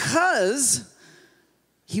 but because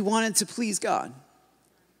he wanted to please God.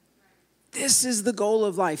 This is the goal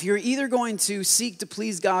of life. You're either going to seek to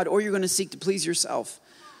please God or you're going to seek to please yourself,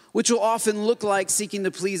 which will often look like seeking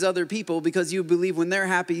to please other people because you believe when they're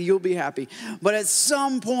happy, you'll be happy. But at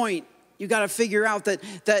some point, you got to figure out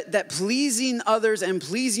that pleasing others and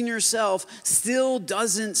pleasing yourself still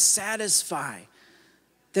doesn't satisfy.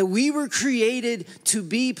 That we were created to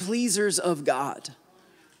be pleasers of God.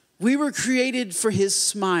 We were created for his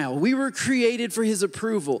smile. We were created for his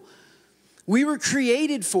approval. We were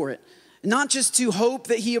created for it. Not just to hope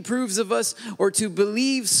that he approves of us or to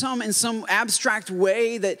believe in some abstract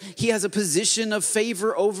way that he has a position of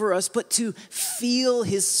favor over us, but to feel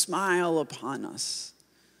his smile upon us.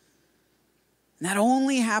 And that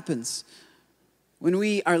only happens when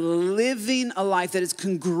we are living a life that is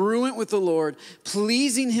congruent with the Lord,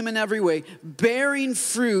 pleasing him in every way, bearing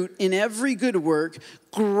fruit in every good work,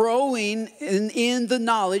 growing in the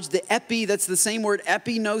knowledge, that's the same word,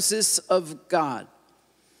 epignosis of God.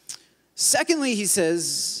 Secondly, he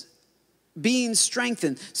says, being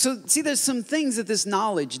strengthened. So, see, there's some things that this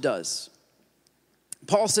knowledge does.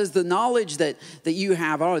 Paul says the knowledge that you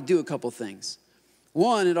have ought to do a couple things.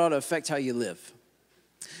 One, it ought to affect how you live.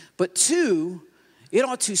 But two, it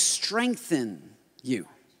ought to strengthen you.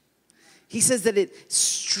 He says that it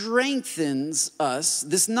strengthens us,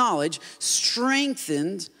 this knowledge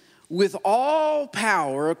strengthened with all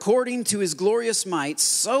power according to his glorious might,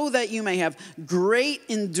 so that you may have great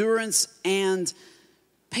endurance and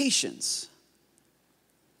patience.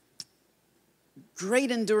 Great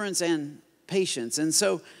endurance and patience. And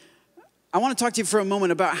so I want to talk to you for a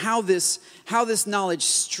moment about how this knowledge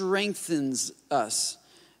strengthens us.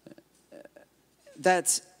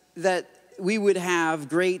 That we would have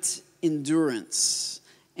great endurance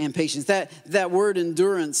and patience. That word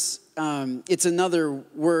endurance, it's another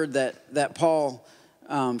word that Paul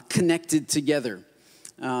connected together.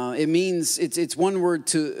 It means, it's one word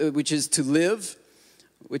which is to live,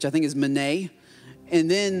 which I think is mene, and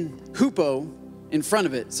then hupo in front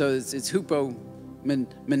of it. So it's hupo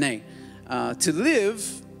mene. To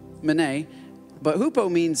live, mene, but hupo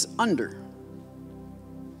means under.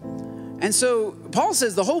 And so Paul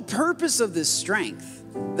says the whole purpose of this strength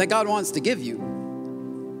that God wants to give you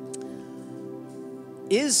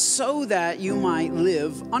is so that you might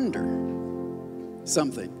live under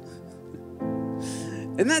something.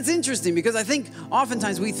 And that's interesting because I think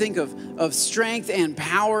oftentimes we think of strength and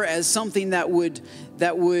power as something that would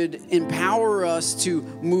empower us to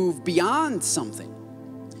move beyond something,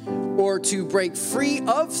 or to break free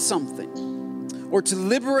of something, or to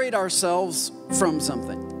liberate ourselves from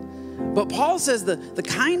something. But Paul says the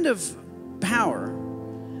kind of power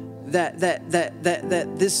that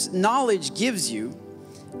this knowledge gives you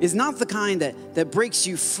is not the kind that breaks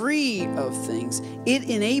you free of things. It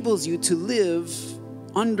enables you to live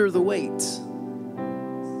under the weight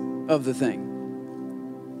of the thing.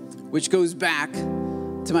 Which goes back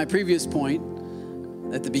to my previous point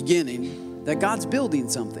at the beginning, that God's building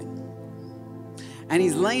something. And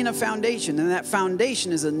he's laying a foundation, and that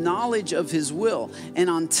foundation is a knowledge of his will. And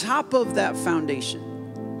on top of that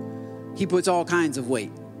foundation, he puts all kinds of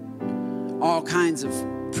weight, all kinds of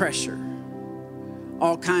pressure,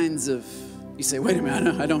 all kinds of, you say, wait a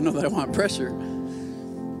minute, I don't know that I want pressure.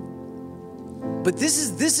 But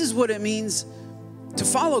this is what it means to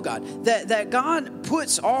follow God, that God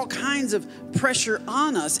puts all kinds of pressure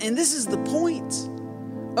on us. And this is the point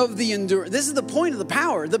of the endurance. This is the point of the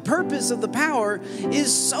power. The purpose of the power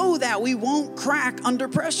is so that we won't crack under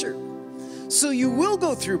pressure. So you will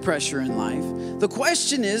go through pressure in life. The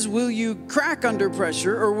question is, will you crack under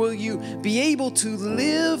pressure, or will you be able to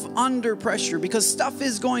live under pressure? Because stuff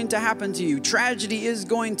is going to happen to you. Tragedy is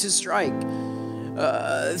going to strike.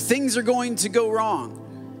 Things are going to go wrong.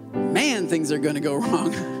 Man, things are going to go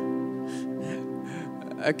wrong.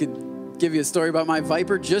 I could give you a story about my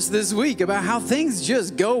Viper just this week about how things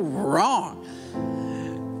just go wrong.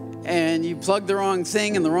 And you plug the wrong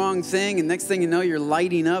thing, and next thing you know, you're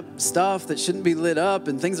lighting up stuff that shouldn't be lit up,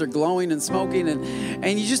 and things are glowing and smoking,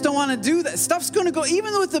 and you just don't want to do that. Stuff's going to go,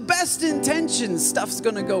 even with the best intentions, stuff's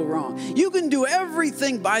going to go wrong. You can do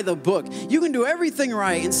everything by the book. You can do everything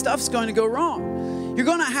right, and stuff's going to go wrong. You're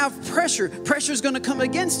going to have pressure. Pressure's going to come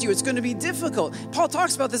against you. It's going to be difficult. Paul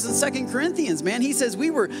talks about this in 2 Corinthians, man. He says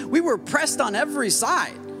we were pressed on every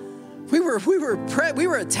side. We were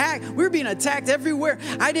attacked. We were being attacked everywhere.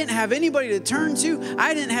 I didn't have anybody to turn to.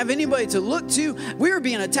 I didn't have anybody to look to. We were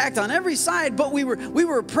being attacked on every side, but we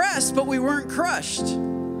were pressed, but we weren't crushed.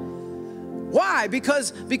 Why?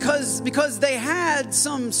 Because they had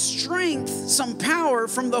some strength, some power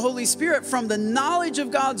from the Holy Spirit, from the knowledge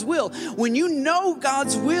of God's will. When you know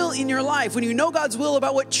God's will in your life, when you know God's will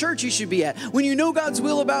about what church you should be at, when you know God's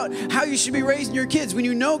will about how you should be raising your kids, when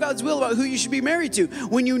you know God's will about who you should be married to,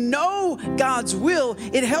 when you know God's will,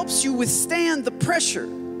 it helps you withstand the pressure.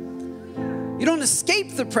 You don't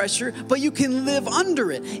escape the pressure, but you can live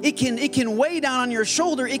under it. It can weigh down on your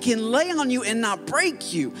shoulder. It can lay on you and not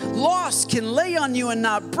break you. Loss can lay on you and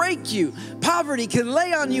not break you. Poverty can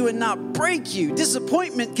lay on you and not break you.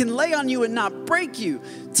 Disappointment can lay on you and not break you.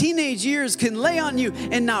 Teenage years can lay on you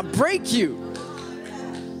and not break you.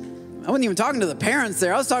 I wasn't even talking to the parents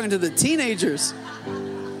there. I was talking to the teenagers.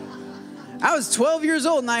 I was 12 years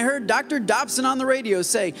old, and I heard Dr. Dobson on the radio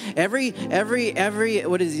say, every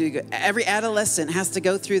adolescent has to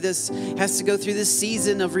go through this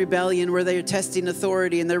season of rebellion where they are testing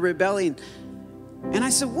authority and they're rebelling. And I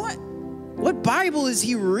said, what Bible is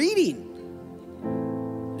he reading?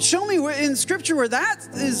 Show me where in Scripture where that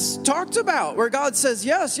is talked about, where God says,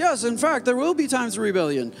 yes, in fact, there will be times of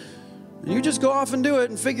rebellion. You just go off and do it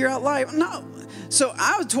and figure out life. No. So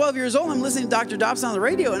I was 12 years old. I'm listening to Dr. Dobson on the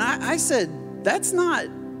radio, and I said, that's not,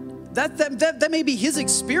 that may be his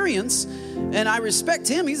experience, and I respect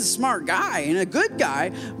him. He's a smart guy and a good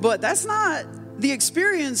guy, but that's not the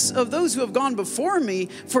experience of those who have gone before me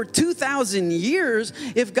for 2,000 years.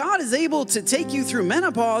 If God is able to take you through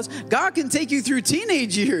menopause, God can take you through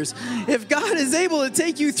teenage years. If God is able to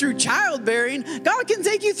take you through childbearing, God can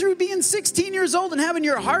take you through being 16 years old and having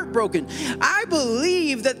your heart broken. I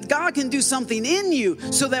believe that God can do something in you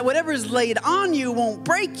so that whatever is laid on you won't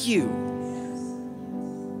break you.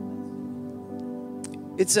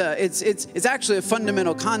 It's actually a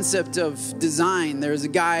fundamental concept of design. There's a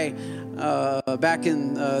guy back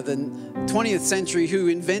in the 20th century who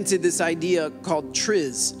invented this idea called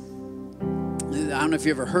TRIZ. I don't know if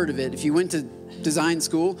you ever heard of it. If you went to design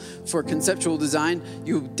school for conceptual design,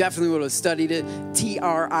 you definitely would have studied it.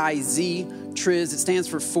 TRIZ, TRIZ. It stands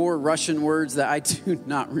for 4 Russian words that I do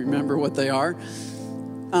not remember what they are.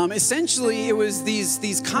 Essentially, it was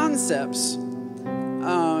these concepts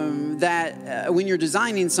that when you're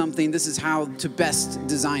designing something, this is how to best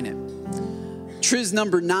design it. TRIZ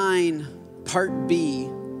number 9, part B,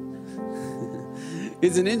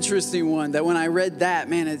 is an interesting one that when I read that,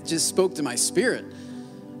 man, it just spoke to my spirit.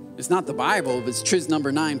 It's not the Bible, but it's TRIZ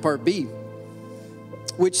number 9, part B,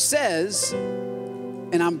 which says,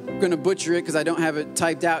 and I'm going to butcher it because I don't have it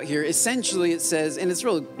typed out here. Essentially, it says, and it's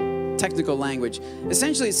real technical language.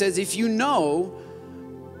 Essentially, it says, if you know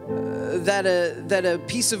that a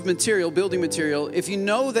piece of material, building material, if you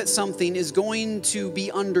know that something is going to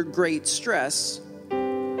be under great stress,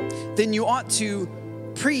 then you ought to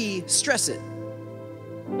pre-stress it.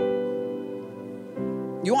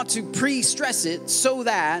 You ought to pre-stress it so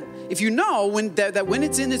that if you know that when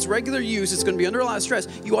it's in its regular use, it's going to be under a lot of stress,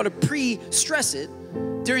 you ought to pre-stress it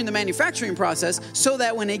during the manufacturing process so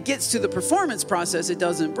that when it gets to the performance process, it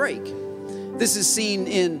doesn't break. This is seen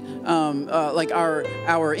in like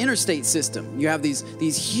our interstate system. You have these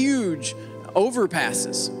huge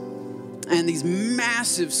overpasses and these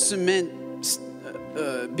massive cement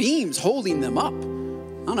beams holding them up.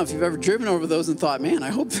 I don't know if you've ever driven over those and thought, man,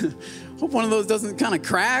 I hope one of those doesn't kind of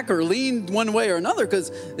crack or lean one way or another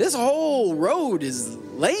because this whole road is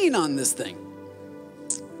laying on this thing.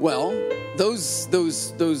 Well,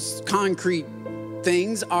 those concrete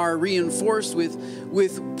things are reinforced with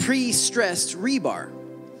pre-stressed rebar.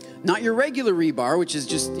 Not your regular rebar, which is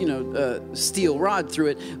just, steel rod through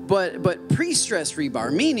it, but pre-stressed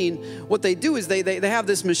rebar, meaning what they do is they have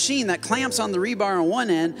this machine that clamps on the rebar on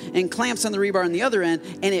one end and clamps on the rebar on the other end,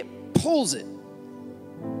 and it pulls it.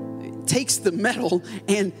 It takes the metal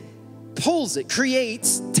and pulls it,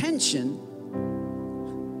 creates tension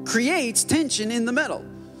in the metal.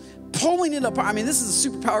 Pulling it apart. I mean, this is a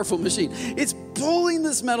super powerful machine. It's pulling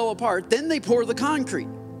this metal apart. Then they pour the concrete.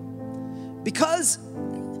 Because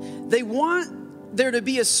they want there to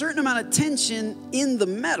be a certain amount of tension in the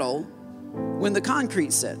metal when the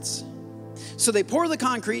concrete sets. So they pour the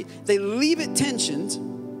concrete, they leave it tensioned,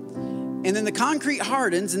 and then the concrete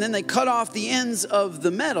hardens, and then they cut off the ends of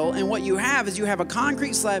the metal, and what you have is you have a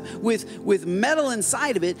concrete slab with metal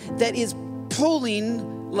inside of it that is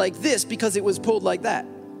pulling like this because it was pulled like that.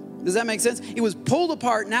 Does that make sense? It was pulled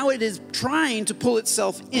apart. Now it is trying to pull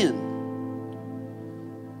itself in.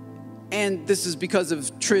 And this is because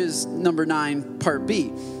of TRIZ number 9, part B,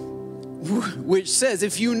 which says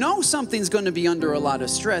if you know something's going to be under a lot of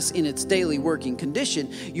stress in its daily working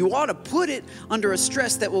condition, you ought to put it under a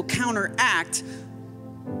stress that will counteract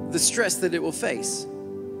the stress that it will face.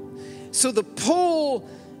 So the pull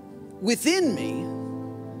within me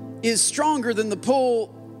is stronger than the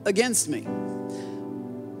pull against me.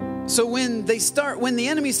 So when the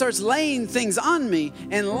enemy starts laying things on me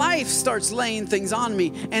and life starts laying things on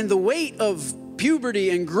me and the weight of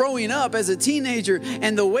puberty and growing up as a teenager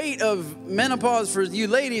and the weight of menopause for you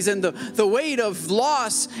ladies and the weight of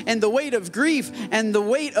loss and the weight of grief and the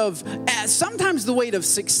weight of, sometimes the weight of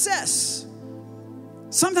success,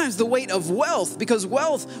 sometimes the weight of wealth, because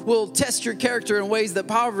wealth will test your character in ways that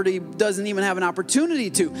poverty doesn't even have an opportunity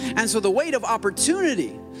to. And so the weight of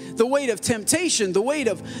opportunity, the weight of temptation, the weight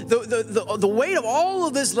of the weight of all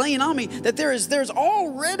of this laying on me, that there's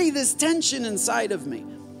already this tension inside of me,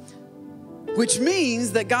 which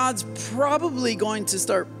means that God's probably going to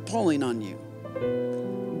start pulling on you.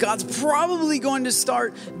 God's probably going to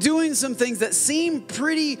start doing some things that seem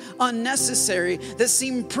pretty unnecessary, that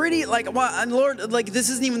seem pretty like, well, and Lord, like this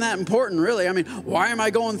isn't even that important, really. I mean, why am I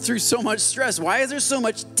going through so much stress? Why is there so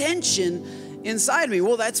much tension inside of me?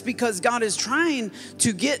 Well, that's because God is trying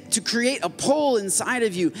to create a pull inside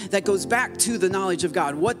of you that goes back to the knowledge of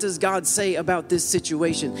God. What does God say about this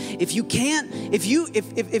situation? If you can't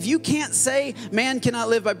say man cannot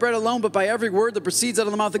live by bread alone, but by every word that proceeds out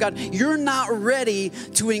of the mouth of God, you're not ready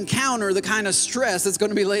to encounter the kind of stress that's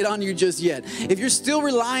going to be laid on you just yet. If you're still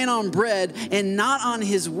relying on bread and not on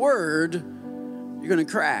his word, you're going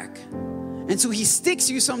to crack. And so he sticks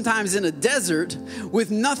you sometimes in a desert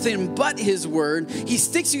with nothing but his word. He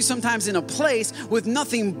sticks you sometimes in a place with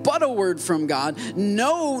nothing but a word from God.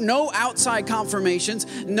 No outside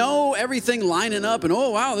confirmations. No everything lining up and, oh,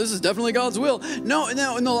 wow, this is definitely God's will. No.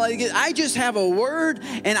 Like, I just have a word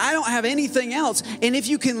and I don't have anything else. And if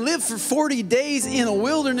you can live for 40 days in a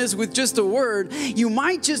wilderness with just a word, you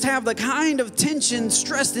might just have the kind of tension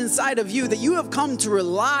stressed inside of you that you have come to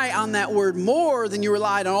rely on that word more than you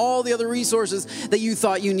relied on all the other resources that you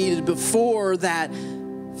thought you needed before that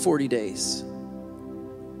 40 days.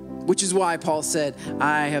 Which is why Paul said,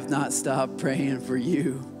 I have not stopped praying for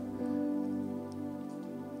you.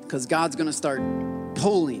 Because God's going to start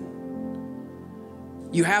pulling.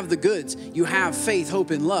 You have the goods. You have faith, hope,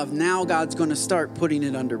 and love. Now God's going to start putting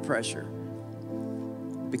it under pressure.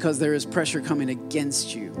 Because there is pressure coming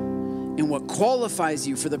against you. And what qualifies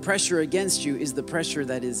you for the pressure against you is the pressure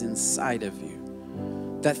that is inside of you.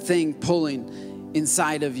 That thing pulling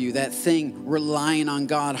inside of you, that thing relying on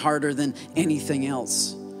God harder than anything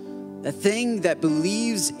else. That thing that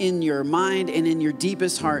believes in your mind and in your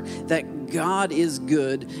deepest heart that God is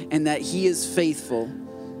good and that he is faithful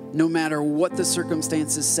no matter what the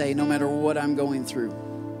circumstances say, no matter what I'm going through.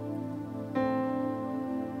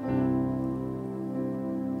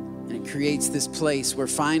 And it creates this place where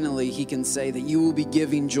finally he can say that you will be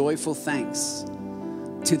giving joyful thanks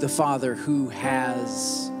to the Father who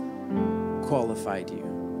has qualified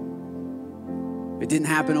you. It didn't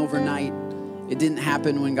happen overnight. It didn't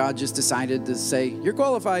happen when God just decided to say, you're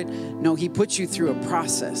qualified. No, he put you through a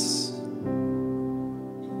process.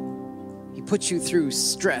 He put you through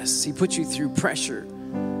stress. He put you through pressure.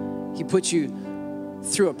 He put you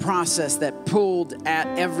through a process that pulled at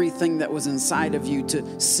everything that was inside of you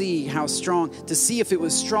to see how strong, to see if it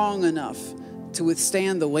was strong enough to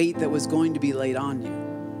withstand the weight that was going to be laid on you.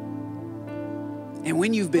 And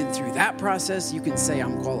when you've been through that process, you can say,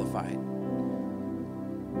 I'm qualified.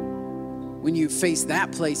 When you face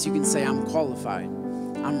that place, you can say, I'm qualified.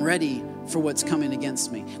 I'm ready for what's coming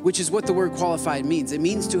against me, which is what the word qualified means. It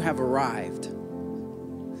means to have arrived.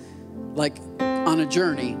 Like on a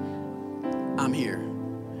journey, I'm here.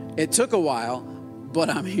 It took a while,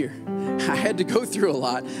 but I'm here. I had to go through a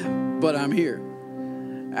lot, but I'm here.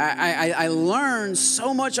 I learned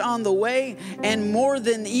so much on the way, and more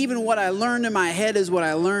than even what I learned in my head is what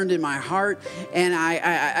I learned in my heart. And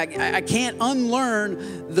I can't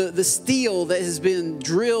unlearn the steel that has been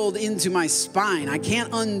drilled into my spine. I can't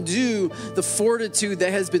undo the fortitude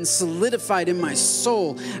that has been solidified in my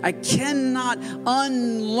soul. I cannot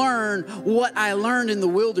unlearn what I learned in the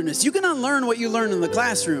wilderness. You can unlearn what you learned in the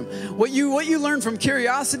classroom. What you learn from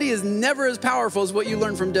curiosity is never as powerful as what you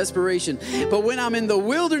learn from desperation. But when I'm in the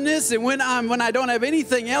wilderness and when I don't have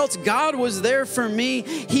anything else, God was there for me.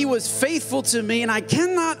 He was faithful to me, and I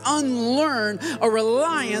cannot unlearn a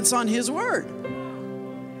reliance on his word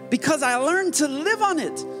because I learned to live on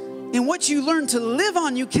it. And what you learn to live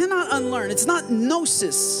on, you cannot unlearn. It's not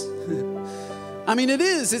gnosis. I mean, it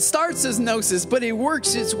is. It starts as gnosis, but it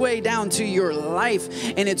works its way down to your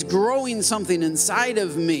life, and it's growing something inside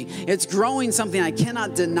of me. It's growing something I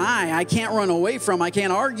cannot deny. I can't run away from. I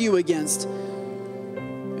can't argue against.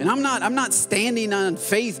 And I'm not standing on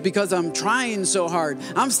faith because I'm trying so hard.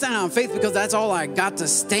 I'm standing on faith because that's all I got to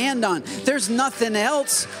stand on. There's nothing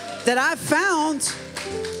else that I've found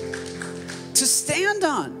to stand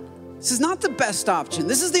on. This is not the best option.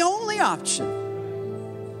 This is the only option.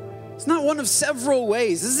 It's not one of several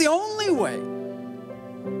ways. This is the only way.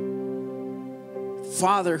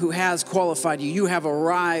 Father who has qualified you, you have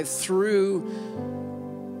arrived through,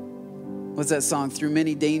 what's that song? Through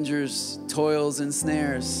many dangers, toils, and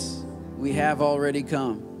snares, we have already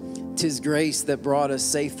come. 'Tis grace that brought us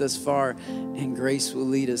safe thus far, and grace will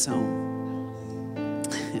lead us home.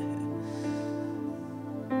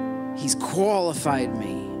 He's qualified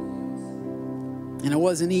me. And it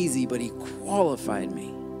wasn't easy, but he qualified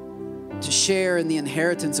me to share in the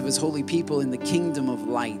inheritance of his holy people in the kingdom of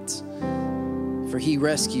light. For he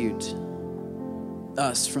rescued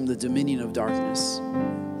us from the dominion of darkness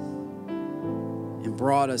and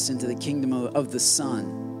brought us into the kingdom of the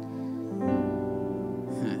Son.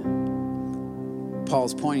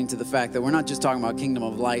 Paul's pointing to the fact that we're not just talking about kingdom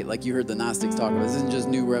of light like you heard the Gnostics talk about. This isn't just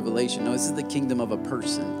new revelation. No, this is the kingdom of a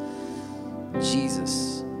person,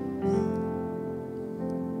 Jesus.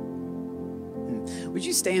 Would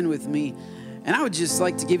you stand with me? And I would just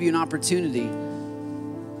like to give you an opportunity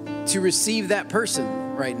to receive that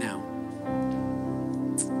person right now,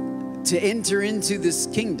 to enter into this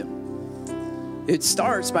kingdom. It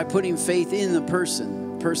starts by putting faith in the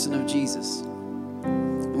person of Jesus.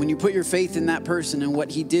 when you put your faith in that person and what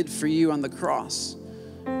he did for you on the cross,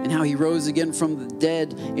 and how he rose again from the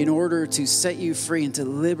dead in order to set you free and to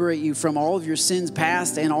liberate you from all of your sins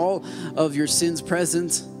past and all of your sins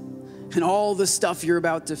present and all the stuff you're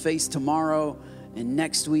about to face tomorrow and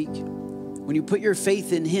next week. When you put your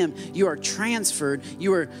faith in him, you are transferred,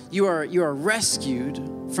 you are rescued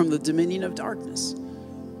from the dominion of darkness.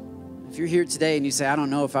 If you're here today and you say, I don't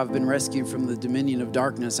know if I've been rescued from the dominion of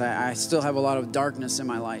darkness, I still have a lot of darkness in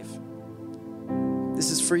my life.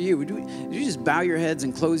 This is for you. Would you just bow your heads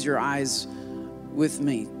and close your eyes with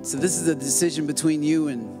me? So this is a decision between you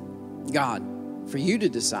and God, for you to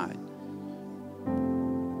decide.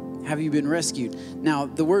 Have you been rescued? Now,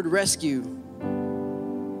 the word rescue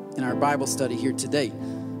in our Bible study here today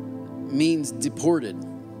means deported.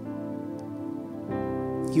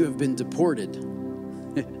 You have been deported.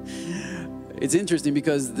 It's interesting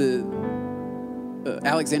because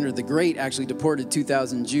Alexander the Great actually deported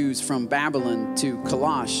 2,000 Jews from Babylon to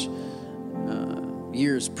Colossus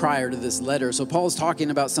years prior to this letter. So Paul's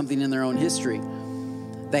talking about something in their own history.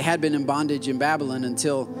 They had been in bondage in Babylon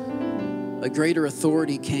until a greater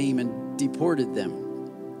authority came and deported them,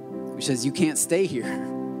 which says you can't stay here.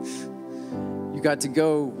 You got to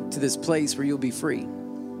go to this place where you'll be free.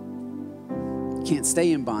 You can't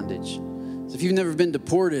stay in bondage. So if you've never been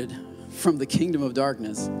deported from the kingdom of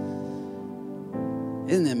darkness,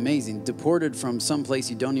 isn't it amazing? Deported from some place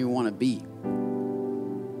you don't even want to be.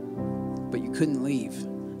 But you couldn't leave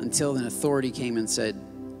until an authority came and said,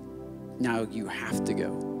 now you have to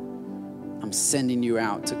go. I'm sending you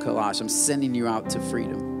out to Colossus. I'm sending you out to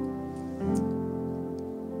freedom.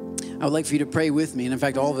 I would like for you to pray with me. And in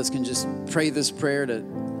fact, all of us can just pray this prayer to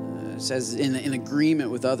says in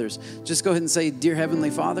agreement with others. Just go ahead and say, Dear Heavenly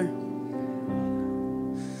Father,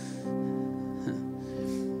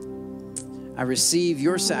 I receive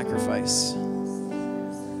your sacrifice,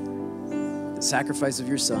 the sacrifice of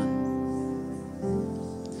your Son,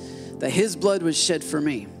 that his blood was shed for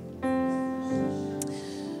me,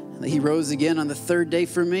 that he rose again on the third day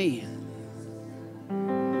for me,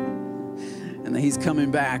 and that he's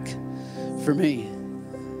coming back for me.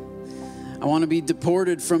 I want to be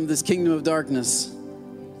deported from this kingdom of darkness.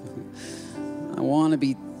 I want to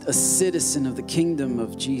be a citizen of the kingdom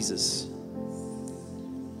of Jesus.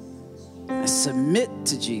 I submit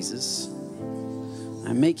to Jesus.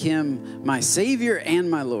 I make him my Savior and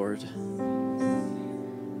my Lord.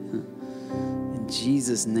 In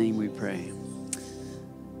Jesus' name we pray.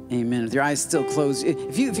 Amen. With your eyes still closed,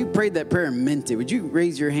 if you prayed that prayer and meant it, would you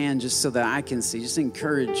raise your hand just so that I can see? Just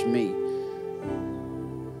encourage me.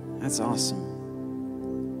 That's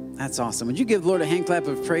awesome. That's awesome. Would you give the Lord a hand clap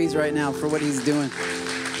of praise right now for what he's doing?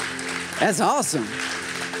 That's awesome.